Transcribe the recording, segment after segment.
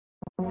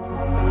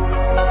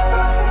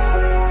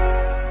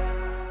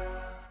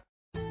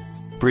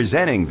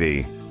Presenting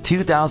the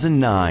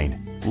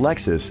 2009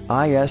 Lexus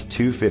IS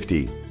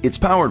 250. It's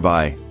powered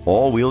by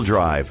all-wheel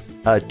drive,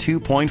 a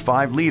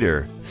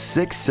 2.5-liter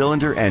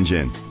 6-cylinder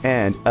engine,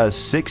 and a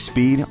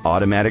 6-speed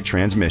automatic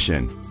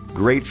transmission.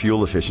 Great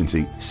fuel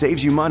efficiency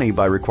saves you money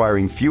by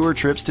requiring fewer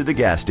trips to the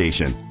gas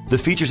station. The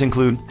features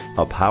include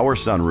a power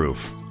sunroof,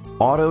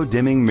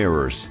 auto-dimming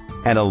mirrors,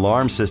 an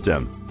alarm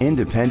system,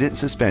 independent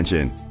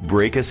suspension,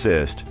 brake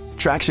assist,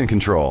 traction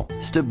control,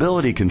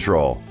 stability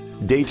control,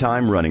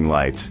 daytime running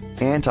lights,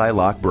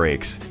 anti-lock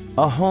brakes,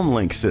 a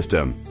HomeLink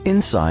system.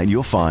 Inside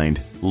you'll find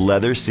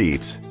leather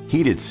seats,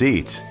 heated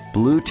seats,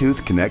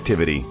 Bluetooth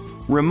connectivity,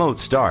 remote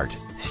start,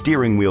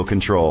 steering wheel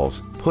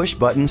controls, push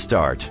button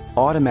start,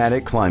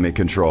 automatic climate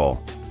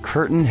control,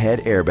 curtain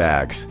head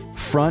airbags,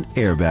 front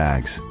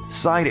airbags,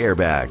 side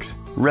airbags.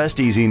 Rest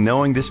easy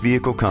knowing this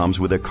vehicle comes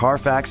with a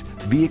Carfax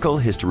Vehicle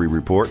History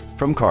Report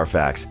from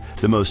Carfax,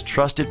 the most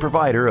trusted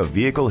provider of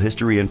vehicle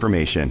history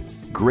information.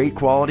 Great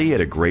quality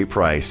at a great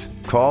price.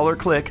 Call or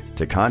click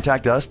to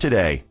contact us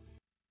today.